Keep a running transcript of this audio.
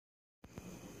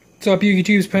What's up,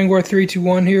 YouTube's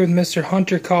Penguar321 here with Mr.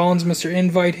 Hunter Collins, Mr.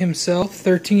 Invite himself.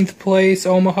 13th place,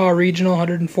 Omaha Regional,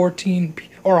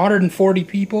 140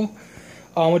 people.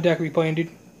 What deck are we playing, dude?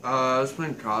 I was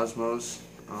playing Kozmos.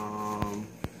 I don't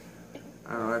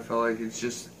know, I felt like it's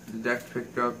just the deck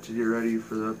picked up to get ready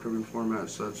for the upcoming format,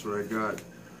 so that's what I got.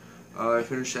 I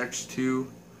finished X2.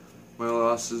 My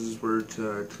losses were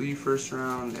to Klee first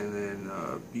round, and then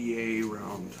BA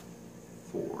round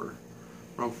 4.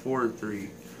 Round 4 or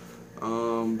 3.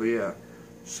 But yeah,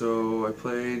 so I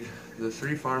played the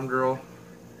 3 Farm Girl,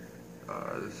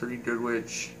 the 3 Good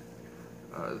Witch,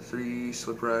 the 3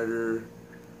 Slip Rider,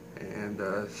 and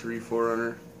 3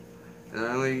 Forerunner. And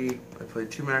I played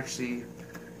 2 Maxi,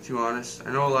 2 Honest.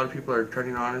 I know a lot of people are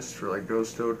cutting Honest for like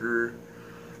Ghost Ogre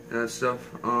and that stuff.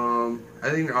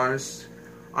 I think Honest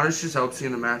just helps you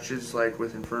in the matches, like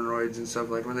with Infernoids and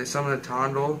stuff. Like when they summon a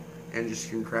Tondel and just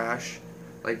can crash,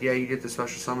 like yeah, you get the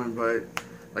special summon, but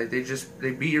like they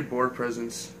beat your board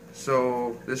presence.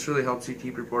 So this really helps you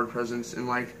keep your board presence, and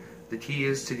like the key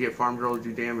is to get Farm Girl to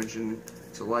do damage and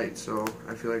to light. So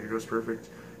I feel like it goes perfect.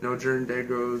 No Jern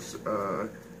Dagos,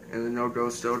 and then no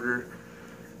Ghost Ogre.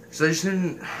 So I just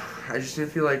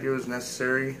didn't feel like it was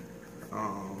necessary.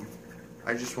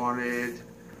 I just wanted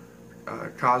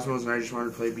Kozmos, and I just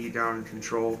wanted to play beatdown and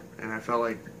control, and I felt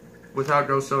like without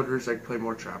Ghost Ogres I could play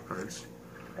more trap cards.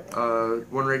 1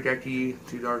 Regeki,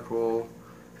 2 Dark Hole,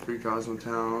 3 Cosmo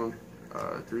Town,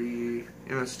 3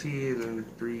 MST, and then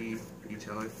 3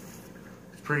 E-Tele.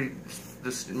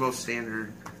 It's the most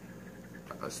standard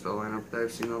spell lineup that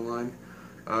I've seen online.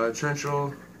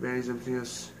 Trenchal, Vanity's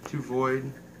Emptiness, 2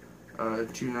 Void,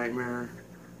 2 Nightmare,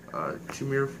 2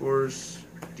 Mirror Force,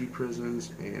 Deep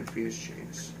Prisons, and Phoenix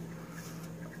Chains.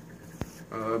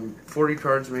 40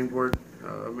 cards main board.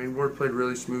 Main board played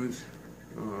really smooth.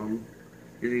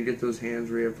 You didn't get those hands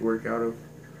where you have to work out of,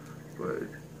 but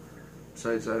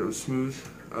besides that, it was smooth.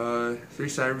 3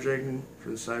 Cyber Dragon for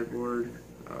the sideboard.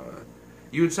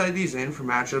 You would side these in for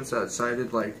matchups that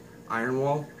sided like Iron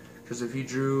Wall, because if you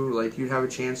drew, like, you'd have a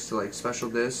chance to like special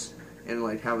this and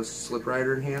like have a Slip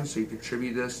Rider in hand, so you could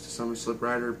tribute this to summon Slip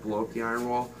Rider, blow up the Iron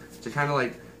Wall to kind of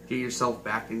like get yourself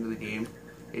back into the game.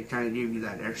 It kind of gave you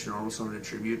that extra normal summon to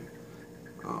tribute.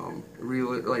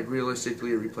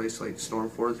 Realistically, it replaced like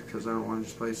Stormforth, because I don't want to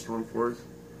just play Stormforth.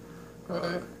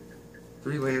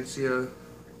 3 Lancia,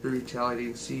 3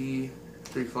 Retaliating Sea,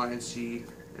 3 Flying Sea,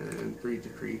 and 3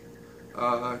 Decree.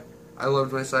 I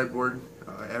loved my sideboard.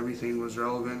 Everything was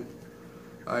relevant.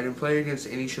 I didn't play against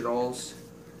any Shaddolls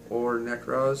or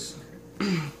Nekroz.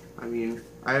 I mean,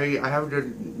 I have a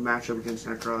good matchup against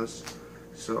Nekroz,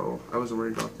 so I wasn't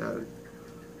worried about that.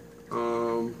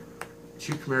 2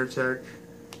 Chimera Tech,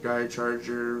 Gaia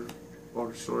Charger,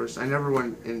 Ultrasaurus. I never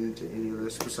went into any of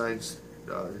this besides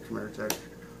the Chimera Tech,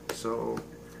 so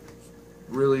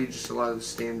really just a lot of the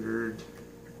standard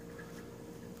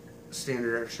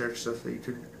extra stuff that you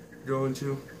could go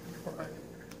into. Right.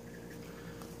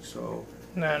 So.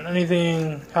 And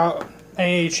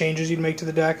any changes you'd make to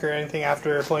the deck or anything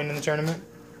after playing in the tournament?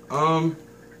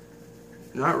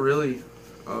 Not really.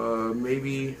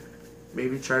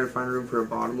 Maybe try to find room for a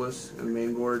bottomless in the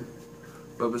main board.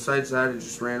 But besides that, it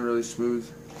just ran really smooth.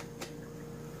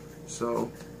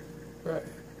 So. Right.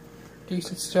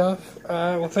 Decent stuff.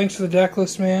 Well, thanks for the deck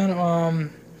list, man.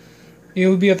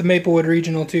 You'll be at the Maplewood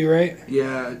Regional too, right?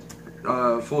 Yeah.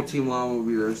 Full Team Llama will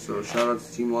be there, so shout out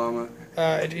to Team Llama.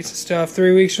 Decent stuff.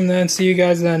 3 weeks from then. See you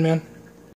guys then, man.